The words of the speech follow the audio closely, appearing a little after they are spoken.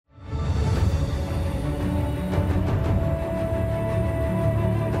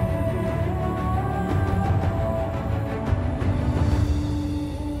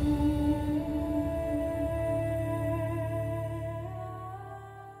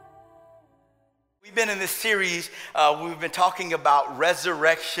We've been in this series, we've been talking about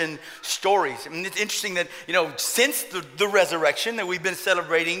resurrection stories. I mean, it's interesting that, since the resurrection that we've been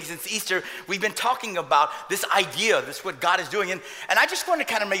celebrating, since Easter, we've been talking about this idea, this what God is doing. And I just want to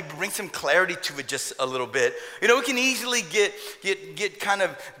kind of maybe bring some clarity to it just a little bit. We can easily get kind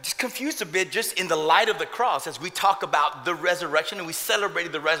of just confused a bit just in the light of the cross as we talk about the resurrection and we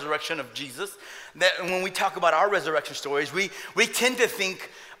celebrated the resurrection of Jesus. That when we talk about our resurrection stories, we tend to think,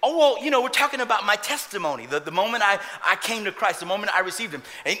 oh, well, we're talking about my testimony, the moment I came to Christ, the moment I received him.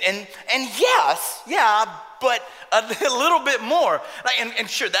 And yes, yeah, but a little bit more. And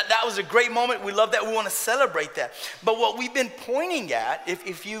sure, that was a great moment. We love that. We want to celebrate that. But what we've been pointing at,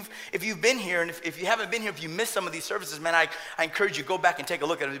 if you've been here, and if you haven't been here, if you missed some of these services, man, I encourage you to go back and take a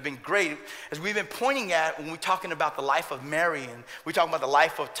look at it. It's been great. As we've been pointing at when we're talking about the life of Mary, and we're talking about the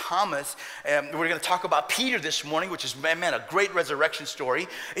life of Thomas, and we're going to talk about Peter this morning, which is, man, a great resurrection story,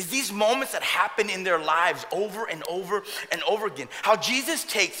 is these moments that happen in their lives over and over and over again. How Jesus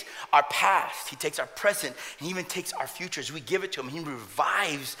takes our past, he takes our present, and he even takes our futures. We give it to him. He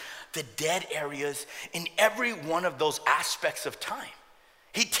revives the dead areas in every one of those aspects of time.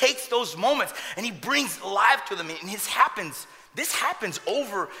 He takes those moments and he brings life to them. And this happens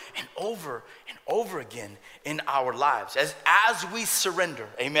over and over and over again in our lives as we surrender.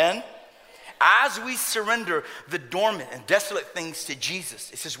 Amen? As we surrender the dormant and desolate things to Jesus,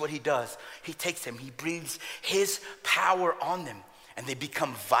 this is what he does. He takes them, he breathes his power on them, and they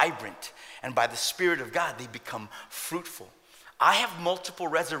become vibrant. And by the Spirit of God, they become fruitful. I have multiple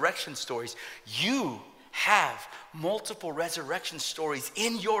resurrection stories. You have multiple resurrection stories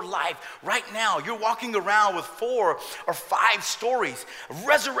in your life right now. You're walking around with 4 or 5 stories,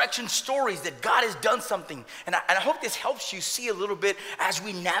 resurrection stories that God has done something. And I hope this helps you see a little bit as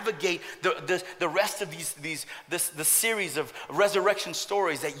we navigate the rest of this series of resurrection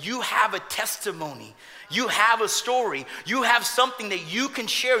stories, that you have a testimony. You have a story. You have something that you can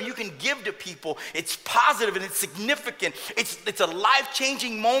share, you can give to people. It's positive and it's significant. It's a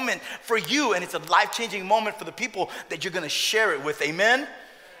life-changing moment for you, and it's a life-changing moment for the people that you're going to share it with. Amen?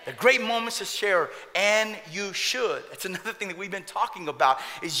 They're great moments to share, and you should. That's another thing that we've been talking about,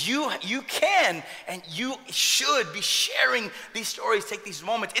 is you can and you should be sharing these stories. Take these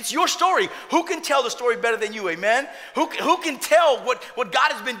moments. It's your story. Who can tell the story better than you? Amen? Who can tell what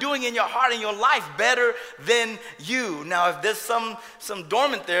God has been doing in your heart and your life better than you? Now, if there's some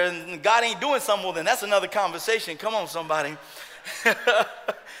dormant there and God ain't doing something, well, then that's another conversation. Come on, somebody.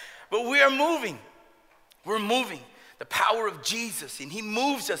 But we are moving. We're moving. The power of Jesus, and he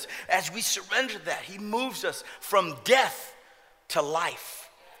moves us as we surrender that. He moves us from death to life,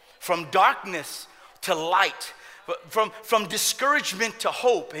 from darkness to light, from discouragement to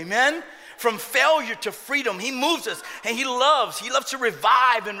hope. Amen? From failure to freedom. He moves us, and he loves to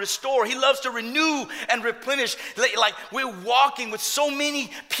revive and restore. He loves to renew and replenish. Like we're walking with so many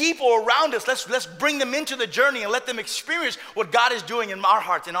people around us. Let's bring them into the journey and let them experience what God is doing in our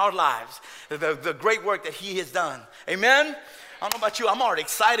hearts, in our lives. The great work that he has done. Amen? I don't know about you, I'm already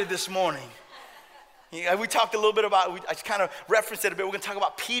excited this morning. We talked a little bit about, I kind of referenced it a bit. We're going to talk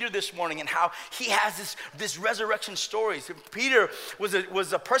about Peter this morning and how he has this resurrection stories. Peter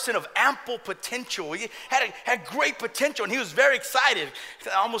was a person of ample potential. He had great potential, and he was very excited.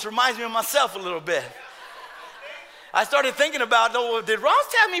 It almost reminds me of myself a little bit. I started thinking about, did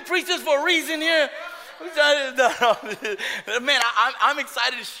Ross have me preach this for a reason here? Man, I'm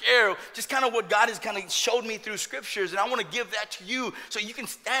excited to share just kind of what God has kind of showed me through scriptures, and I want to give that to you so you can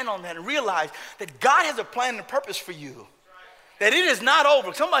stand on that and realize that God has a plan and a purpose for you. That it is not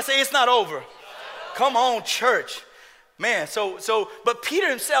over. Somebody say it's not over. Come on, church. Man, but Peter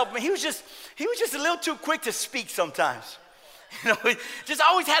himself, man, he was just a little too quick to speak sometimes. He just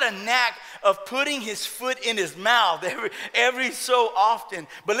always had a knack of putting his foot in his mouth every so often.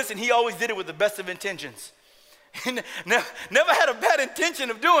 But listen, he always did it with the best of intentions. Never had a bad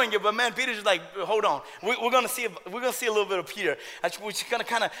intention of doing it, but man, Peter's just like, hold on. We're gonna see a little bit of Peter. We're just gonna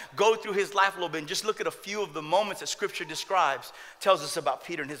kind of go through his life a little bit and just look at a few of the moments that Scripture describes, tells us about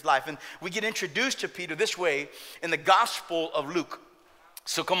Peter and his life. And we get introduced to Peter this way in the Gospel of Luke.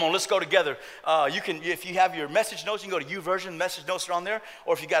 So come on, let's go together. You can, if you have your message notes, you can go to YouVersion. Message notes are on there.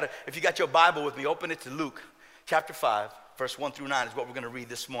 Or if you got your Bible with me, open it to Luke chapter 5, verse 1 through 9 is what we're going to read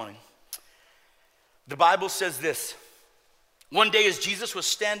this morning. The Bible says this: one day as Jesus was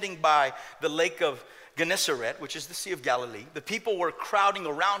standing by the lake of Gennesaret, which is the Sea of Galilee, the people were crowding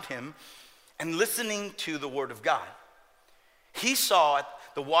around him and listening to the word of God. He saw at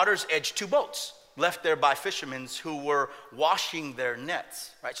the water's edge 2 boats left there by fishermen who were washing their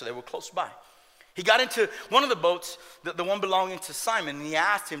nets, right? So they were close by. He got into one of the boats, the one belonging to Simon, and he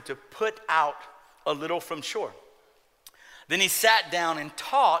asked him to put out a little from shore. Then he sat down and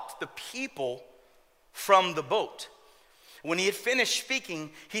taught the people from the boat. When he had finished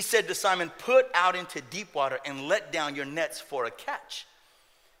speaking, he said to Simon, "Put out into deep water and let down your nets for a catch."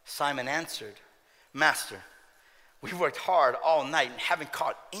 Simon answered, "Master, we worked hard all night and haven't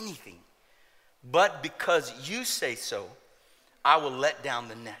caught anything. But because you say so, I will let down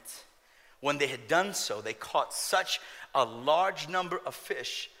the nets." When they had done so, they caught such a large number of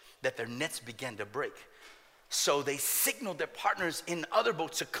fish that their nets began to break. So they signaled their partners in other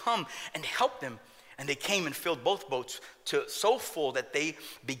boats to come and help them. And they came and filled both boats so full that they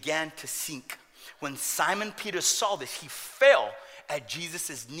began to sink. When Simon Peter saw this, he fell at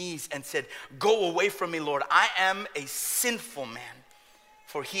Jesus' knees and said, "Go away from me, Lord. I am a sinful man."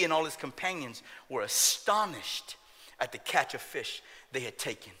 For he and all his companions were astonished at the catch of fish they had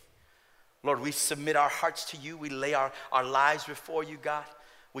taken. Lord, we submit our hearts to you. We lay our lives before you, God.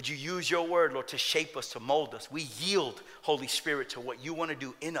 Would you use your word, Lord, to shape us, to mold us? We yield, Holy Spirit, to what you want to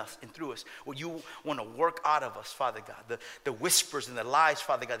do in us and through us, what you want to work out of us, Father God. The whispers and the lies,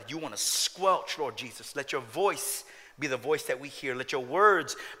 Father God, that you want to squelch, Lord Jesus. Let your voice be the voice that we hear. Let your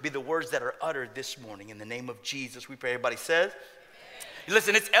words be the words that are uttered this morning. In the name of Jesus, we pray. Everybody says? Amen.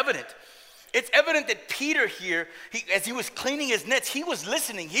 Listen, it's evident. It's evident that Peter here, as he was cleaning his nets, he was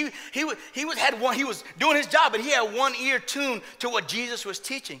listening. He was doing his job, and he had one ear tuned to what Jesus was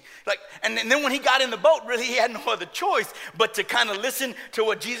teaching. And then when he got in the boat, really he had no other choice but to kind of listen to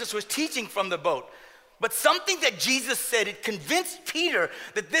what Jesus was teaching from the boat. But something that Jesus said, it convinced Peter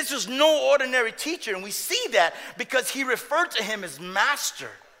that this was no ordinary teacher, and we see that because he referred to him as master.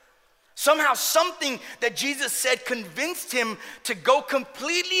 Somehow something that Jesus said convinced him to go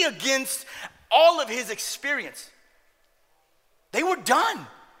completely against all of his experience. They were done.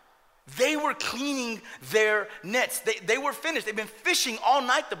 They were cleaning their nets. They were finished. They've been fishing all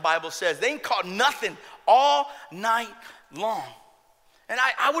night, the Bible says. They ain't caught nothing all night long. And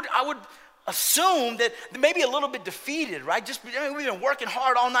I would assume that maybe a little bit defeated, right? We've been working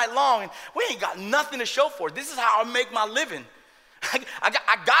hard all night long, and we ain't got nothing to show for it. This is how I make my living. I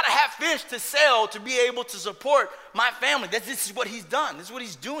got to have fish to sell to be able to support my family. This is what he's done. This is what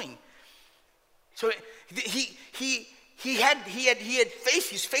he's doing. So he's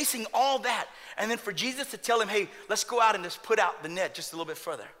facing all that. And then for Jesus to tell him, "Hey, let's go out and just put out the net just a little bit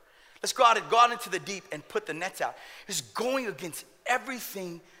further. Let's go out into the deep and put the nets out." He's going against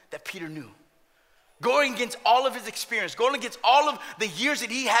everything that Peter knew. Going against all of his experience, going against all of the years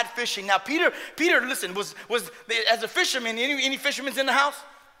that he had fishing. Now, Peter, listen, was as a fisherman, any fishermen in the house?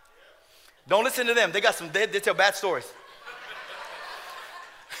 Don't listen to them. They tell bad stories.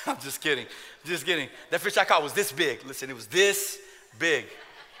 I'm just kidding. That fish I caught was this big. Listen, it was this big.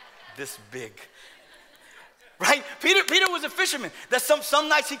 This big. Right? Peter was a fisherman. That some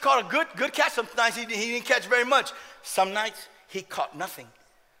nights he caught a good catch. Some nights he didn't catch very much. Some nights he caught nothing.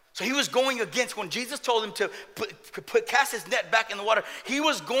 So he was going against, when Jesus told him to cast his net back in the water, he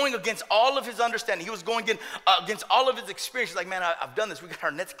was going against all of his understanding. He was going against all of his experience. He's like, "Man, I've done this. We got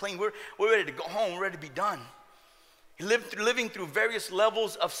our nets clean. We're ready to go home. We're ready to be done." He living through various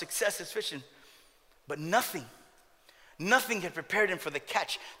levels of success as fishing. But nothing had prepared him for the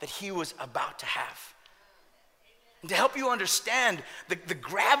catch that he was about to have. And to help you understand the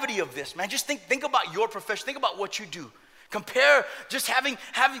gravity of this, man, just think about your profession. Think about what you do. Compare just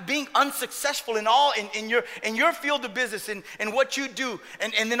being unsuccessful in your field of business and what you do,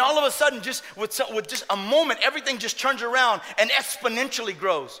 and then all of a sudden, just with just a moment, everything just turns around and exponentially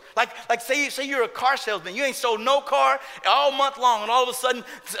grows. Like say you're a car salesman, you ain't sold no car all month long, and all of a sudden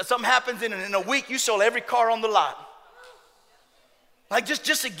something happens in a week, you sold every car on the lot. Like just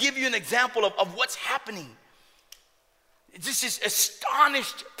to give you an example of what's happening. It just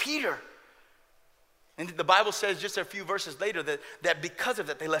astonished Peter. And the Bible says just a few verses later that because of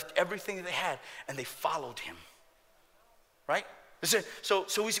that, they left everything that they had and they followed him. Right? So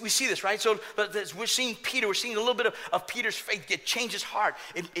we see this, right? So we're seeing Peter, we're seeing a little bit of Peter's faith get change his heart.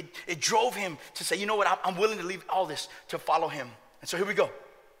 It drove him to say, "You know what, I'm willing to leave all this to follow him." And so here we go.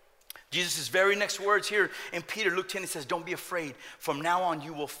 Jesus' very next words here in Peter, Luke 10, he says, "Don't be afraid. From now on,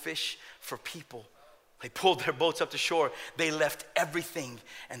 you will fish for people." They pulled their boats up to shore. They left everything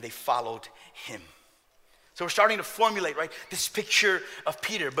and they followed him. So we're starting to formulate, right, this picture of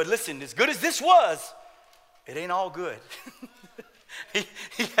Peter. But listen, as good as this was, it ain't all good.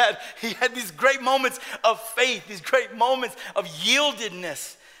 he had these great moments of faith, these great moments of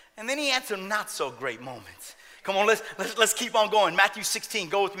yieldedness. And then he had some not so great moments. Come on, let's keep on going. Matthew 16,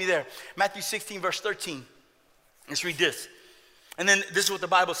 go with me there. Matthew 16, verse 13. Let's read this. And then this is what the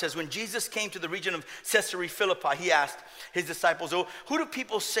Bible says. When Jesus came to the region of Caesarea Philippi, he asked his disciples, "Oh, who do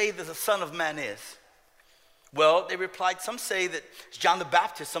people say that the Son of Man is?" Well, they replied, some say that it's John the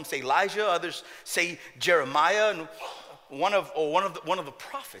Baptist, some say Elijah, others say Jeremiah, and one of the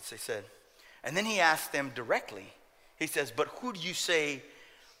prophets, they said. And then he asked them directly. He says, "But who do you say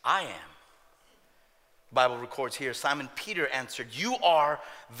I am?" The Bible records here, Simon Peter answered, "You are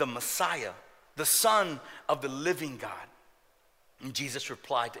the Messiah, the Son of the living God." And Jesus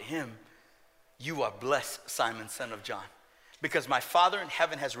replied to him, "You are blessed, Simon, son of John, because my Father in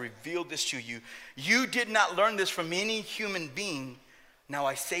heaven has revealed this to you. You did not learn this from any human being. Now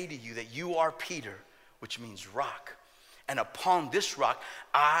I say to you that you are Peter," which means rock. "And upon this rock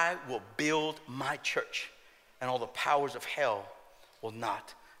I will build my church, and all the powers of hell will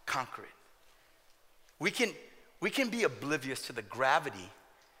not conquer it." We can be oblivious to the gravity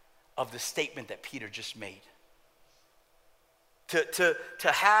of the statement that Peter just made.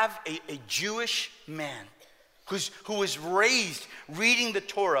 To have a Jewish man who was raised reading the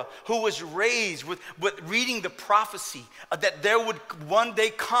Torah, who was raised with reading the prophecy that there would one day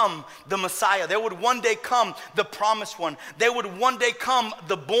come the Messiah, there would one day come the promised one, there would one day come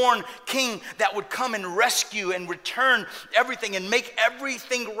the born king that would come and rescue and return everything and make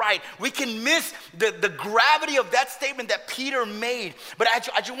everything right. We can miss the gravity of that statement that Peter made, but I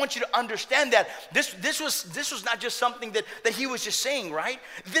just want you to understand that this was not just something that he was just saying, right?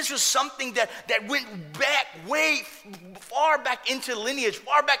 This was something that went back way far back into lineage,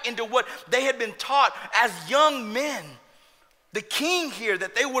 far back into what they had been taught as young men. The king here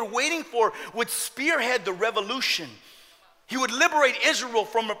that they were waiting for would spearhead the revolution. He would liberate Israel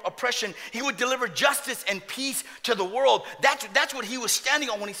from oppression. He would deliver justice and peace to the world. That's what he was standing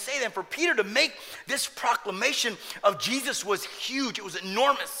on when he said that. And for Peter to make this proclamation of Jesus was huge. It was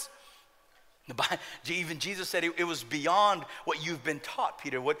enormous. Even Jesus said it was beyond what you've been taught,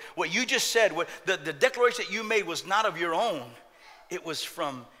 Peter. What you just said, the declaration that you made was not of your own. It was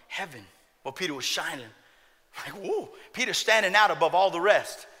from heaven. Well, Peter was shining. Like, whoa, Peter's standing out above all the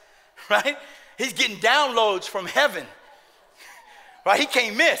rest, right? He's getting downloads from heaven, right? He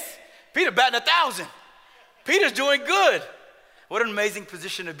can't miss. Peter batting 1,000. Peter's doing good. What an amazing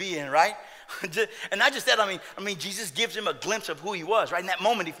position to be in, right? And not just that, I mean, Jesus gives him a glimpse of who he was, right? In that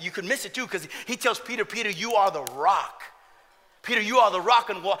moment, if you could miss it too, because he tells Peter, "Peter, you are the rock. Peter, you are the rock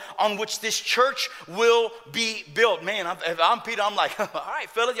on which this church will be built." Man, if I'm Peter, I'm like, all right,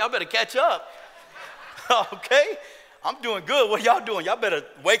 fellas, y'all better catch up. Okay? I'm doing good. What y'all doing? Y'all better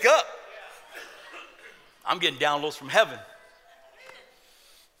wake up. I'm getting downloads from heaven.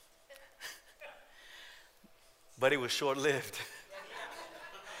 But it was short-lived.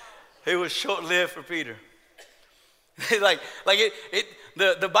 It was short-lived for Peter.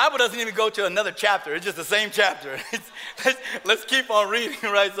 The Bible doesn't even go to another chapter. It's just the same chapter. Let's keep on reading,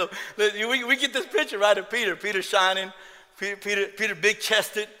 right? So we get this picture, right, of Peter. Peter shining, Peter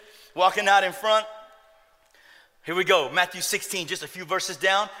big-chested, walking out in front. Here we go, Matthew 16, just a few verses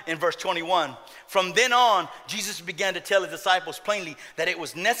down in verse 21. From then on, Jesus began to tell his disciples plainly that it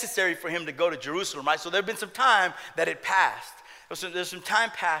was necessary for him to go to Jerusalem, right? So there had been some time that had passed. There's some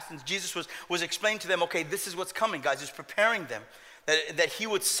time passed, and Jesus was explaining to them, okay, this is what's coming, guys. He's preparing them, that he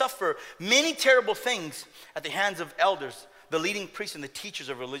would suffer many terrible things at the hands of elders, the leading priests and the teachers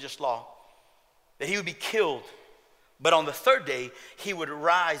of religious law, that he would be killed, but on the third day, he would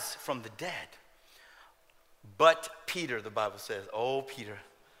rise from the dead. But Peter, the Bible says,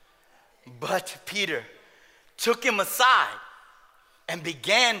 but Peter took him aside and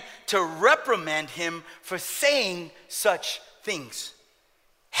began to reprimand him for saying such things.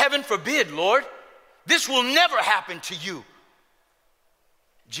 "Heaven forbid, Lord, this will never happen to you."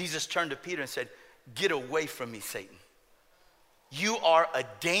 Jesus turned to Peter and said, "Get away from me, Satan. You are a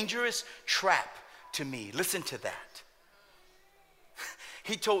dangerous trap to me." Listen to that.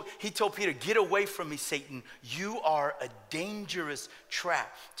 He told Peter, "Get away from me, Satan. You are a dangerous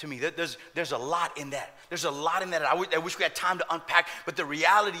trap to me." There's a lot in that. There's a lot in that. I wish we had time to unpack, but the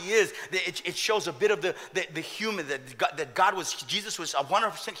reality is that it shows a bit of the human, that Jesus was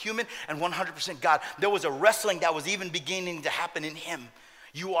 100% human and 100% God. There was a wrestling that was even beginning to happen in him.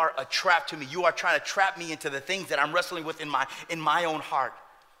 You are a trap to me. You are trying to trap me into the things that I'm wrestling with in my own heart.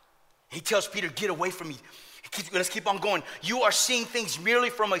 He tells Peter, "Get away from me." Let's keep on going. You are seeing things merely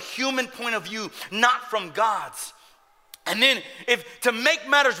from a human point of view, not from God's. And then if to make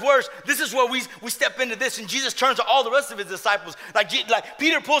matters worse, this is where we step into this, and Jesus turns to all the rest of his disciples. Like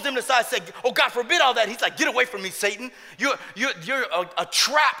Peter pulls him aside and said, oh, God forbid all that. He's like, get away from me, Satan. You're a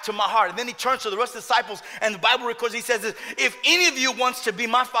trap to my heart. And then he turns to the rest of the disciples, and the Bible records, he says this, if any of you wants to be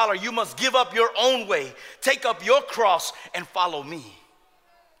my follower, you must give up your own way, take up your cross, and follow me.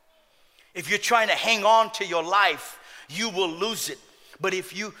 If you're trying to hang on to your life, you will lose it. But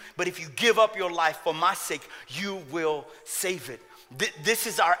if you give up your life for my sake, you will save it. This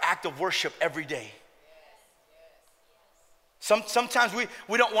is our act of worship every day. Sometimes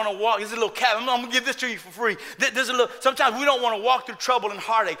we don't want to walk. There's a little cap. I'm going to give this to you for free. Sometimes we don't want to walk through trouble and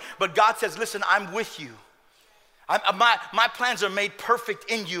heartache. But God says, listen, I'm with you. My plans are made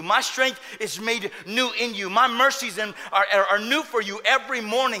perfect in you. My strength is made new in you. My mercies are new for you every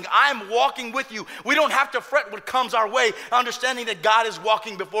morning. I'm walking with you. We don't have to fret what comes our way, understanding that God is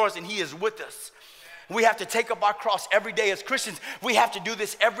walking before us and he is with us. We have to take up our cross every day as Christians. We have to do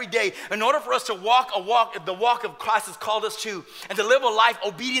this every day. In order for us to walk the walk of Christ has called us to, and to live a life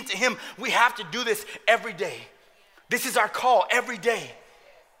obedient to him, we have to do this every day. This is our call every day.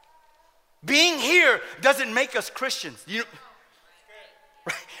 Being here doesn't make us Christians.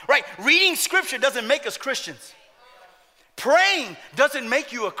 Right? Reading scripture doesn't make us Christians. Praying doesn't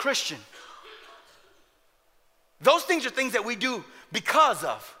make you a Christian. Those things are things that we do because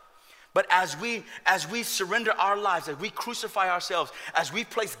of. But as we surrender our lives, as we crucify ourselves, as we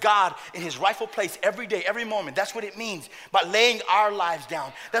place God in his rightful place every day, every moment, that's what it means by laying our lives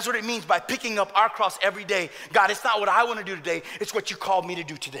down. That's what it means by picking up our cross every day. God, it's not what I want to do today. It's what you called me to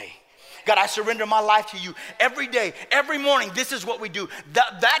do today. God, I surrender my life to you every day, every morning. This is what we do.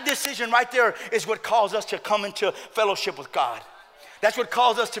 That decision right there is what calls us to come into fellowship with God. That's what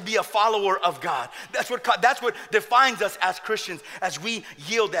calls us to be a follower of God. That's what defines us as Christians, as we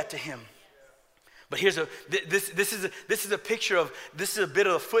yield that to him. But here's this is a picture of, this is a bit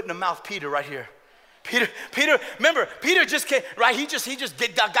of a foot in the mouth Peter right here. Peter, remember, Peter just came, right? He just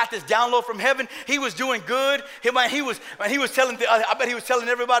got this download from heaven. He was doing good. He was telling, I bet he was telling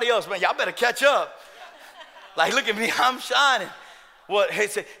everybody else, man, y'all better catch up. Like, look at me, I'm shining. Well,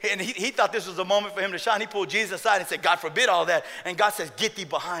 he thought this was a moment for him to shine. He pulled Jesus aside and said, God forbid all that. And God says, get thee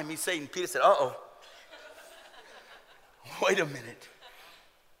behind me, Satan. Peter said, uh-oh. Wait a minute.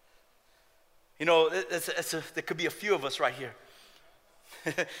 You know, there could be a few of us right here.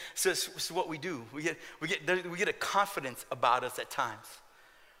 So it's what we do. We get a confidence about us at times,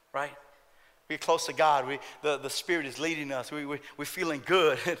 right? We get close to God. The Spirit is leading us. We're feeling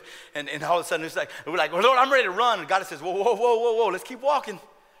good, and all of a sudden it's like we're like, well, Lord, I'm ready to run. And God says, whoa, let's keep walking.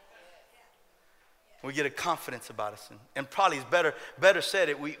 We get a confidence about us, and probably it's better said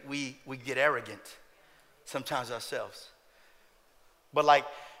it. We get arrogant sometimes ourselves. But like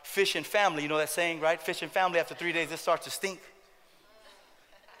fish and family, you know that saying, right? Fish and family, after 3 days, it starts to stink.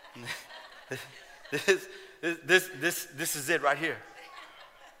 This is it right here.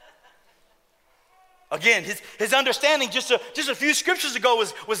 Again, his understanding just a few scriptures ago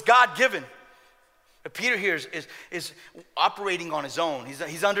was God given. But Peter here is operating on his own.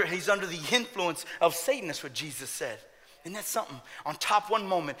 He's under the influence of Satan. That's what Jesus said. Isn't that something? On top one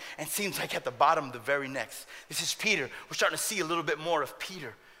moment and seems like at the bottom the very next. This is Peter. We're starting to see a little bit more of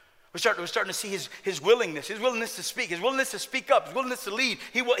Peter. We're starting to see his willingness to speak, his willingness to speak up, his willingness to lead.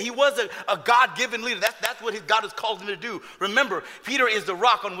 He was a God-given leader. That's what God has called him to do. Remember, Peter is the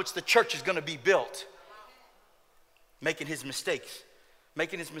rock on which the church is going to be built. Making his mistakes,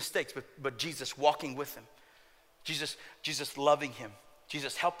 but Jesus walking with him. Jesus loving him.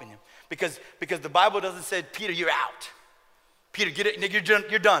 Jesus helping him. Because the Bible doesn't say, Peter, you're out. Peter, get it,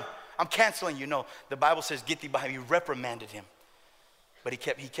 you're done. I'm canceling you. No, the Bible says, get thee behind me. He reprimanded him. But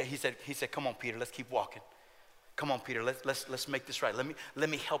he said, come on, Peter, let's keep walking. Come on, Peter, let's make this right. Let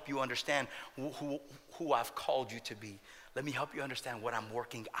me help you understand who I've called you to be. Let me help you understand what I'm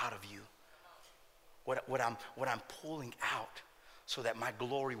working out of you. What I'm pulling out so that my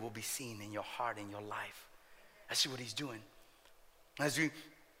glory will be seen in your heart, in your life. That's what he's doing. As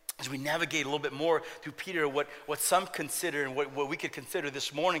we navigate a little bit more through Peter, what some consider and what we could consider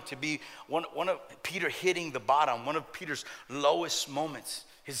this morning to be one of Peter hitting the bottom, one of Peter's lowest moments,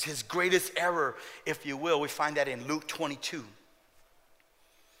 his greatest error, if you will. We find that in Luke 22.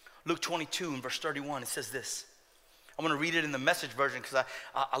 Luke 22 and verse 31, it says this. I'm going to read it in the Message version because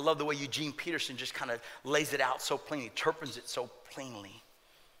I love the way Eugene Peterson just kind of lays it out so plainly, interprets it so plainly.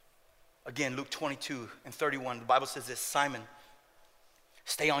 Again, Luke 22 and 31, the Bible says this, Simon,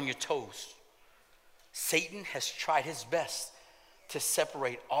 stay on your toes. Satan has tried his best to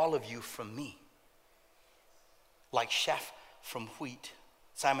separate all of you from me, like chaff from wheat.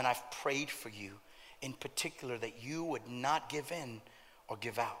 Simon, I've prayed for you in particular that you would not give in or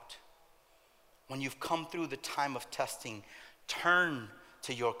give out. When you've come through the time of testing, turn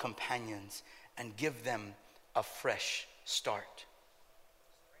to your companions and give them a fresh start.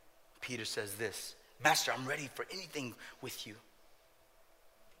 Peter says this, Master, I'm ready for anything with you.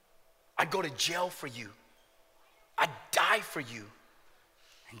 I'd go to jail for you. I'd die for you.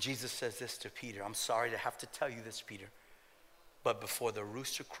 And Jesus says this to Peter, I'm sorry to have to tell you this, Peter, but before the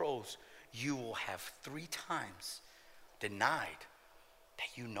rooster crows, you will have 3 times denied that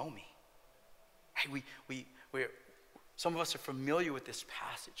you know me. We're some of us are familiar with this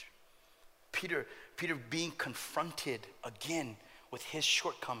passage. Peter being confronted again with his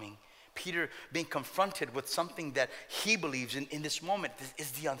shortcoming. Peter being confronted with something that he believes in this moment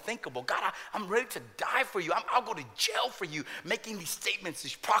is the unthinkable. God, I'm ready to die for you. I'll go to jail for you, making these statements,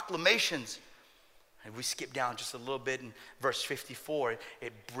 these proclamations. And we skip down just a little bit in verse 54.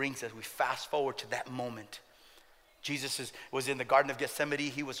 It brings us, we fast forward to that moment. Jesus was in the Garden of Gethsemane.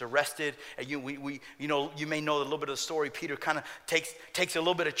 He was arrested. And you may know a little bit of the story. Peter kind of takes a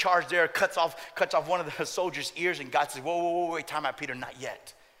little bit of charge there, cuts off one of the soldiers' ears, and God says, whoa, wait, time out, Peter, not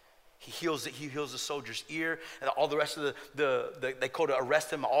yet. He heals the soldier's ear, and all the rest of they go to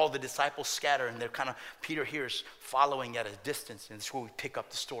arrest him. All the disciples scatter, and they're kind of, Peter here is following at a distance, and that's where we pick up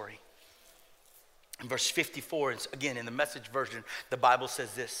the story. In verse 54, again, in the Message version, the Bible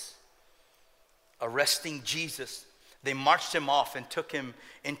says this, arresting Jesus, they marched him off and took him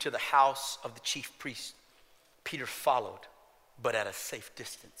into the house of the chief priest. Peter followed, but at a safe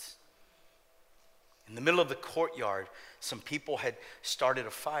distance. In the middle of the courtyard, some people had started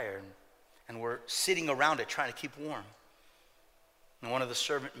a fire and were sitting around it trying to keep warm. And one of the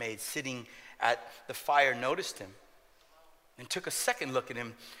servant maids sitting at the fire noticed him and took a second look at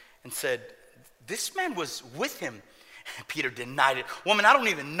him and said, this man was with him. And Peter denied it. Woman, I don't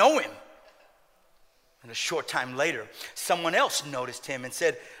even know him. And a short time later, someone else noticed him and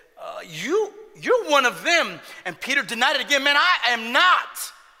said, you're one of them. And Peter denied it again. Man, I am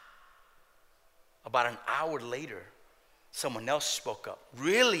not. About an hour later, someone else spoke up,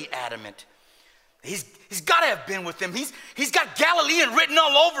 really adamant. He's got to have been with them. He's got Galilean written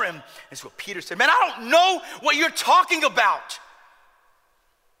all over him. And so Peter said, man, I don't know what you're talking about.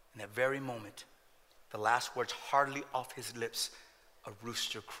 In that very moment, the last words hardly off his lips, a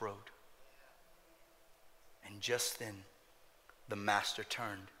rooster crowed. And just then, the master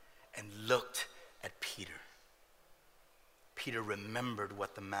turned and looked at Peter. Peter remembered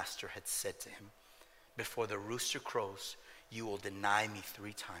what the master had said to him. Before the rooster crows, you will deny me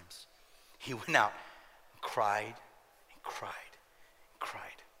 3 times. He went out and cried and cried and cried.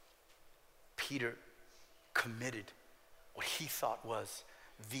 Peter committed what he thought was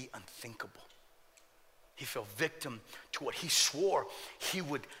the unthinkable. He fell victim to what he swore he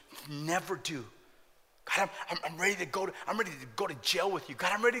would never do. God, I'm ready to go to jail with you.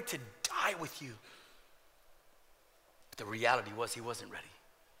 God, I'm ready to die with you. But the reality was he wasn't ready.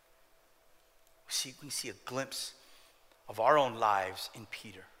 We see a glimpse of our own lives in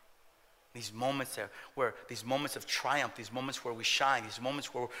Peter. These moments these moments of triumph, these moments where we shine, these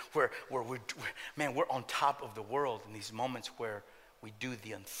moments where we're on top of the world, and these moments where we do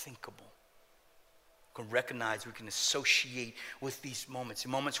the unthinkable. We can recognize, we can associate with these moments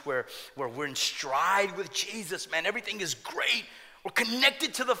where we're in stride with Jesus, man. Everything is great. We're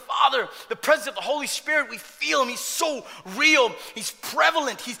connected to the Father, the presence of the Holy Spirit. We feel him. He's so real. He's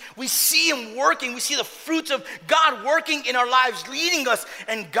prevalent. We see him working. We see the fruits of God working in our lives, leading us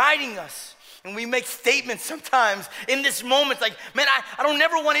and guiding us. And we make statements sometimes in this moment like, man, I don't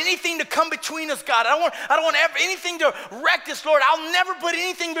never want anything to come between us, God. I don't want anything to wreck this, Lord. I'll never put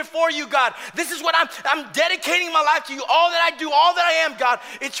anything before you, God. This is what I'm dedicating my life to you. All that I do, all that I am, God,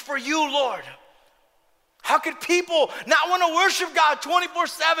 it's for you, Lord. How could people not want to worship God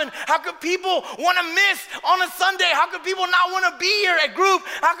 24/7? How could people want to miss on a Sunday? How could people not want to be here at group?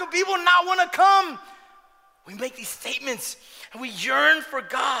 How could people not want to come? We make these statements and we yearn for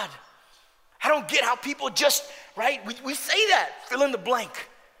God. I don't get how people just, right? We say that, fill in the blank.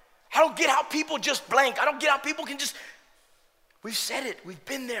 I don't get how people just blank. I don't get how people can just, we've said it, we've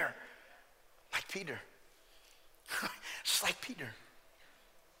been there. Like Peter. Just like Peter.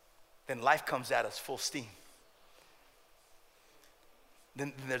 Then life comes at us full steam.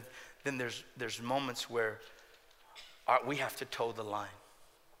 Then there's moments where we have to toe the line.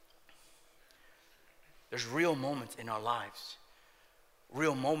 There's real moments in our lives.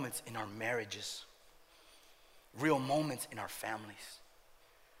 Real moments in our marriages. Real moments in our families.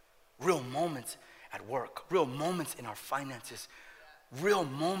 Real moments at work. Real moments in our finances. Real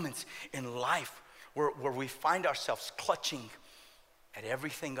moments in life where we find ourselves clutching at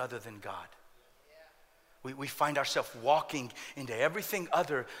everything other than God. we find ourselves walking into everything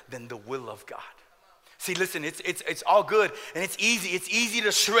other than the will of God. See, listen, it's all good and it's easy. It's easy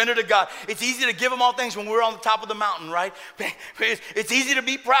to surrender to God. It's easy to give him all things when we're on the top of the mountain, right? It's easy to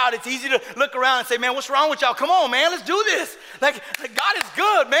be proud. It's easy to look around and say, man, what's wrong with y'all? Come on, man, let's do this. Like God is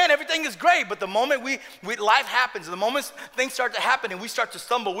good, man. Everything is great. But the moment life happens, the moment things start to happen and we start to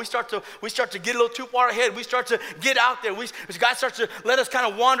stumble, we start to get a little too far ahead. We start to get out there. God starts to let us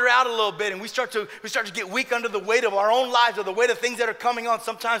kind of wander out a little bit, and we start to get weak under the weight of our own lives or the weight of things that are coming on.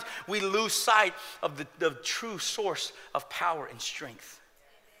 Sometimes we lose sight of the true source of power and strength.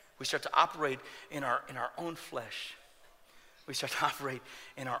 We start to operate in our own flesh. We start to operate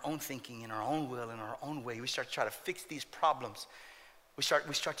in our own thinking, in our own will, in our own way. We start to try to fix these problems. We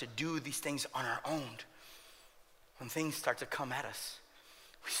start to do these things on our own. When things start to come at us,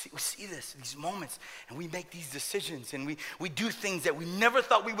 we see these moments, and we make these decisions, and we do things that we never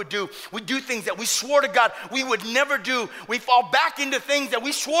thought we would do. We do things that we swore to God we would never do. We fall back into things that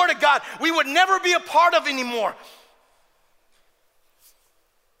we swore to God we would never be a part of anymore.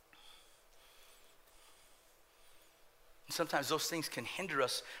 And sometimes those things can hinder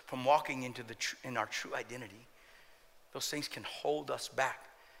us from walking into in our true identity. Those things can hold us back.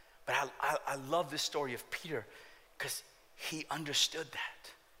 But I love this story of Peter because he understood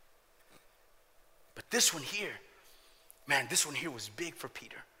that. But this one here, man, this one here was big for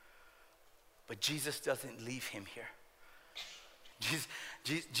Peter. But Jesus doesn't leave him here.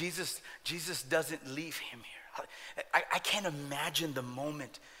 Jesus doesn't leave him here. I can't imagine the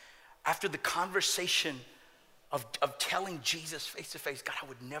moment after the conversation of telling Jesus face to face, God, I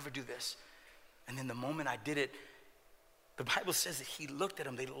would never do this. And then the moment I did it, the Bible says that he looked at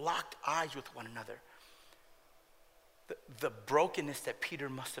him. They locked eyes with one another. The brokenness that Peter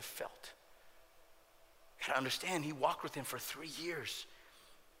must have felt. You gotta understand, he walked with him for 3 years.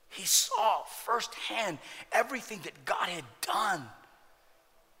 He saw firsthand everything that God had done.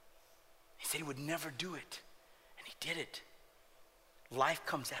 He said he would never do it, and he did it. Life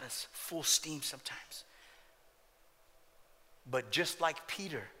comes at us full steam sometimes. But just like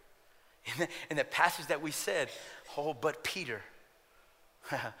Peter, in the passage that we said, oh, but Peter,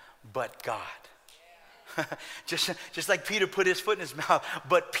 but God. just like Peter put his foot in his mouth,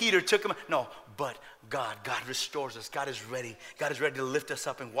 but Peter took him. No, but God restores us. God is ready. God is ready to lift us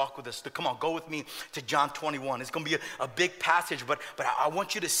up and walk with us. Come on, go with me to John 21. It's going to be a big passage, but I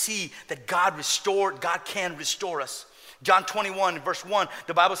want you to see that God can restore us. John 21, verse 1,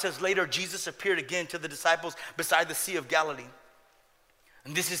 the Bible says, later Jesus appeared again to the disciples beside the Sea of Galilee.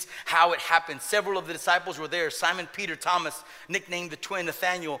 And this is how it happened. Several of the disciples were there. Simon Peter, Thomas, nicknamed the twin,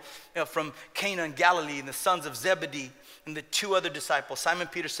 Nathanael from Cana in Galilee, and the sons of Zebedee, and the 2 other disciples. Simon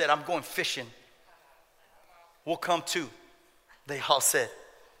Peter said, I'm going fishing. We'll come too. They all said.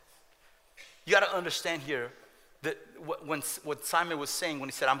 You got to understand here that what Simon was saying when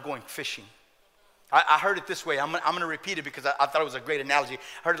he said, I'm going fishing. I heard it this way. I'm going to repeat it because I thought it was a great analogy.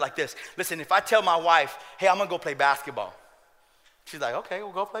 I heard it like this. Listen, if I tell my wife, hey, I'm going to go play basketball. She's like, okay,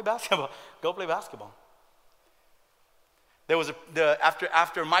 we'll go play basketball. Go play basketball. There was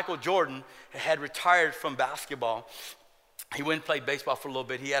after Michael Jordan had retired from basketball, he went and played baseball for a little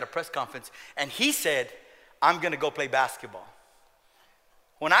bit. He had a press conference, and he said, I'm going to go play basketball.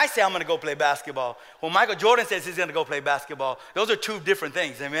 When I say I'm going to go play basketball, when Michael Jordan says he's going to go play basketball, those are 2 different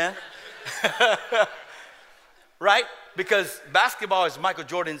things, amen? Right? Because basketball is Michael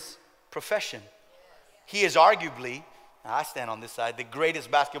Jordan's profession. He is arguably, I stand on this side, the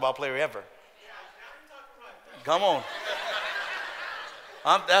greatest basketball player ever. Come on.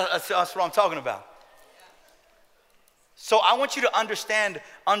 That's what I'm talking about. So I want you to understand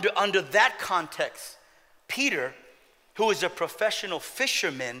under that context, Peter, who is a professional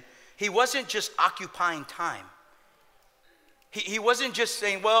fisherman, he wasn't just occupying time. He wasn't just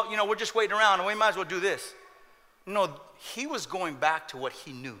saying, well, we're just waiting around and we might as well do this. No, he was going back to what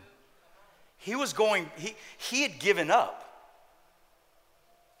he knew. He had given up.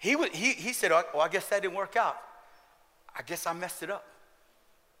 He said, oh, well, I guess that didn't work out. I guess I messed it up.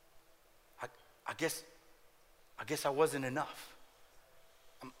 I guess I wasn't enough.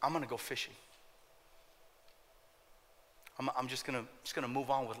 I'm gonna go fishing. I'm just gonna move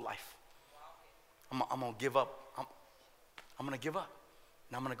on with life. I'm gonna give up. I'm gonna give up,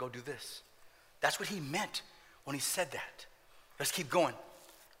 and I'm gonna go do this. That's what he meant when he said that. Let's keep going.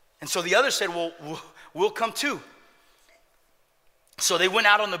 And so the others said, well, we'll come too. So they went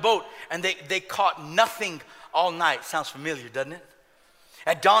out on the boat, and they caught nothing all night. Sounds familiar, doesn't it?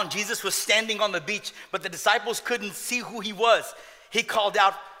 At dawn, Jesus was standing on the beach, but the disciples couldn't see who he was. He called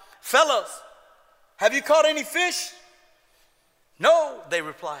out, fellas, have you caught any fish? No, they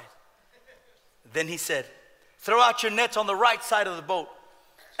replied. Then he said, throw out your nets on the right side of the boat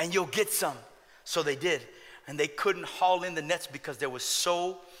and you'll get some. So they did. And they couldn't haul in the nets because there was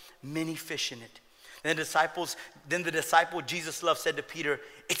so many fish in it. Then the disciple Jesus loved said to Peter,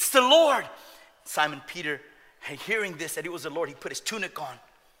 it's the Lord. Simon Peter, hearing this, that it was the Lord, he put his tunic on,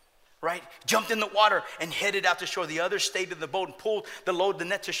 right? Jumped in the water and headed out to shore. The others stayed in the boat and pulled the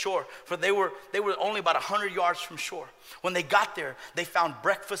net to shore, for they were only about 100 yards from shore. When they got there, they found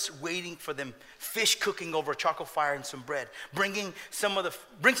breakfast waiting for them, fish cooking over a charcoal fire and some bread. Bring some of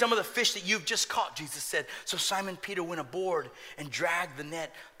the fish that you've just caught, Jesus said. So Simon Peter went aboard and dragged the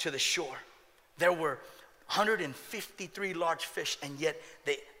net to the shore. There were 153 large fish, and yet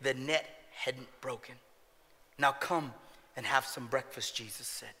the net hadn't broken. Now come and have some breakfast, Jesus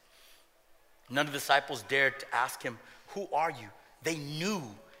said. None of the disciples dared to ask him, who are you? They knew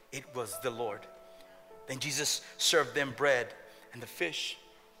it was the Lord. Then Jesus served them bread and the fish.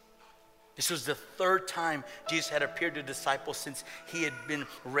 This was the third time Jesus had appeared to disciples since he had been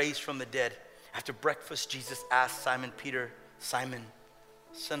raised from the dead. After breakfast, Jesus asked Simon Peter, Simon,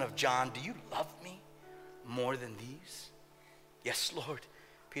 son of John, do you love me more than these? Yes, Lord,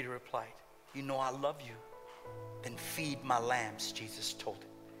 Peter replied. You know I love you. Then feed my lambs, Jesus told him.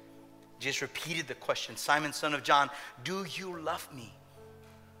 Jesus repeated the question, Simon, son of John, do you love me?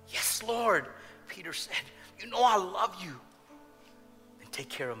 Yes, Lord, Peter said. You know I love you. Then take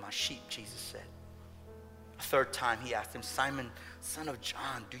care of my sheep, Jesus said. A third time he asked him, Simon, son of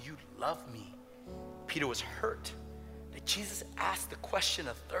John, do you love me? Peter was hurt that Jesus asked the question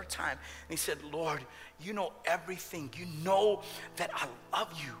a third time. And he said, Lord, you know everything. You know that I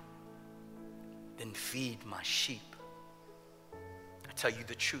love you. Then feed my sheep. I tell you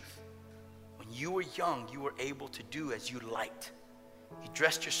the truth. When you were young, you were able to do as you liked. You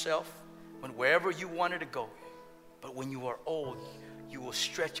dressed yourself, went wherever you wanted to go. But when you are old, you will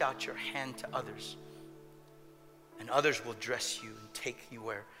stretch out your hand to others. And others will dress you and take you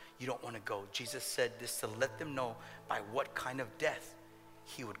where you don't want to go. Jesus said this to let them know by what kind of death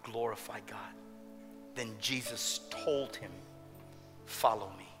he would glorify God. Then Jesus told him,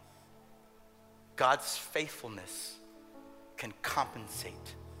 follow me. God's faithfulness can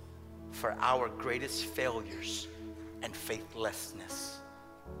compensate for our greatest failures and faithlessness.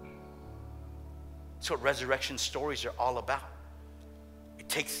 That's what resurrection stories are all about. It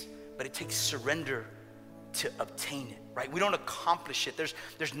takes surrender to obtain it, right? We don't accomplish it.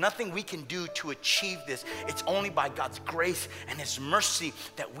 There's nothing we can do to achieve this. It's only by God's grace and his mercy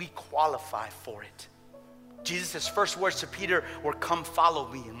that we qualify for it. Jesus' first words to Peter were, come follow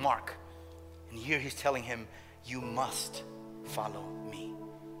me in Mark. And here he's telling him, you must follow me.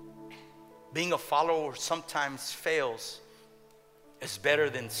 Being a follower sometimes fails is better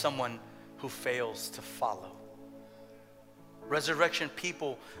than someone who fails to follow. Resurrection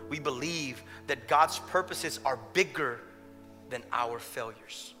people, we believe that God's purposes are bigger than our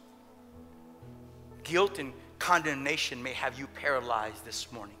failures. Guilt and condemnation may have you paralyzed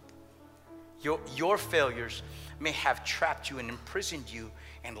this morning. Your failures may have trapped you and imprisoned you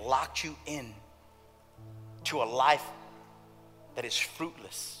and locked you in to a life that is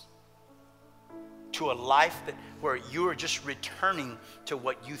fruitless, to a life where you're just returning to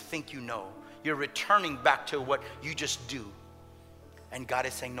what you think you know. You're returning back to what you just do. And God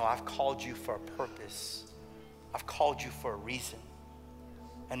is saying, no, I've called you for a purpose. I've called you for a reason.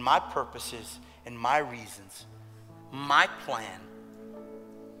 And my purposes and my reasons, my plan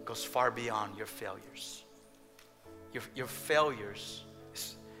goes far beyond your failures. Your failures,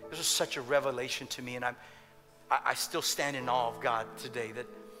 this was such a revelation to me, and I still stand in awe of God today, that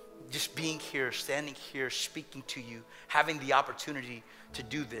just being here, standing here, speaking to you, having the opportunity to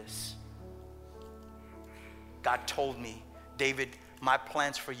do this. God told me, David, my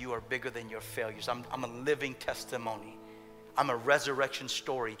plans for you are bigger than your failures. I'm a living testimony. I'm a resurrection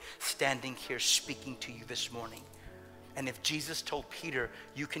story standing here speaking to you this morning. And if Jesus told Peter,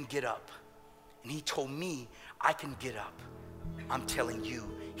 you can get up, and he told me, I can get up, I'm telling you,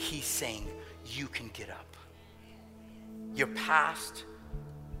 he's saying, you can get up. Your past,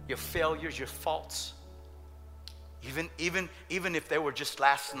 your failures, your faults, even if they were just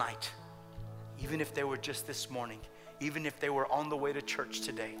last night, even if they were just this morning, even if they were on the way to church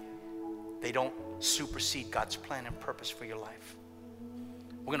today, they don't supersede God's plan and purpose for your life.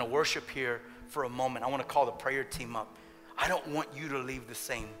 We're going to worship here for a moment. I want to call the prayer team up. I don't want you to leave the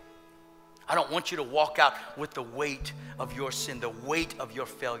same. I don't want you to walk out with the weight of your sin, the weight of your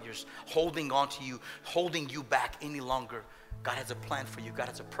failures, holding on to you, holding you back any longer. God has a plan for you. God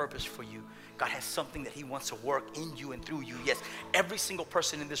has a purpose for you. God has something that he wants to work in you and through you. Yes, every single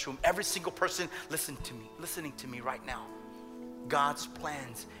person in this room, every single person listening to me right now. God's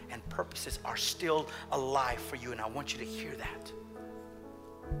plans and purposes are still alive for you, and I want you to hear that.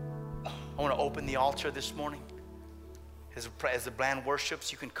 I want to open the altar this morning. As the band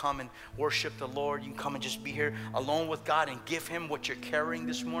worships, you can come and worship the Lord. You can come and just be here alone with God and give him what you're carrying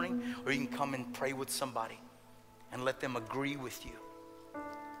this morning, or you can come and pray with somebody and let them agree with you.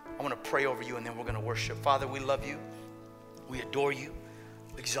 I want to pray over you, and then we're going to worship. Father, we love you. We adore you.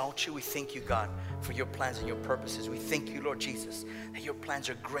 We exalt you. We thank you, God, for your plans and your purposes. We thank you, Lord Jesus, that your plans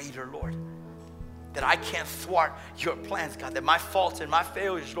are greater, Lord. That I can't thwart your plans, God. That my faults and my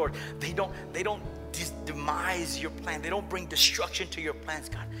failures, Lord, they don't demise your plan. They don't bring destruction to your plans,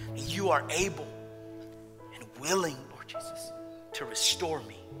 God. You are able and willing, Lord Jesus, to restore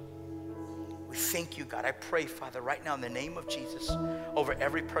me. We thank you, God. I pray, Father, right now in the name of Jesus, over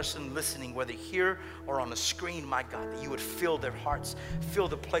every person listening, whether here or on the screen, my God, that you would fill their hearts, fill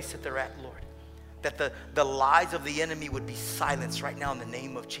the place that they're at, Lord. That the lies of the enemy would be silenced right now in the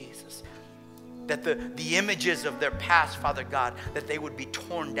name of Jesus. That the images of their past, Father God, that they would be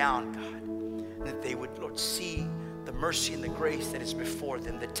torn down, God. And that they would, Lord, see the mercy and the grace that is before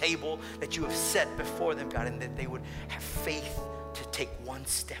them, the table that you have set before them, God, and that they would have faith to take one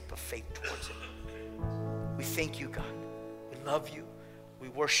step of faith towards it. We thank you, God. We love you. We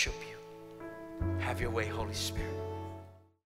worship you. Have your way, Holy Spirit.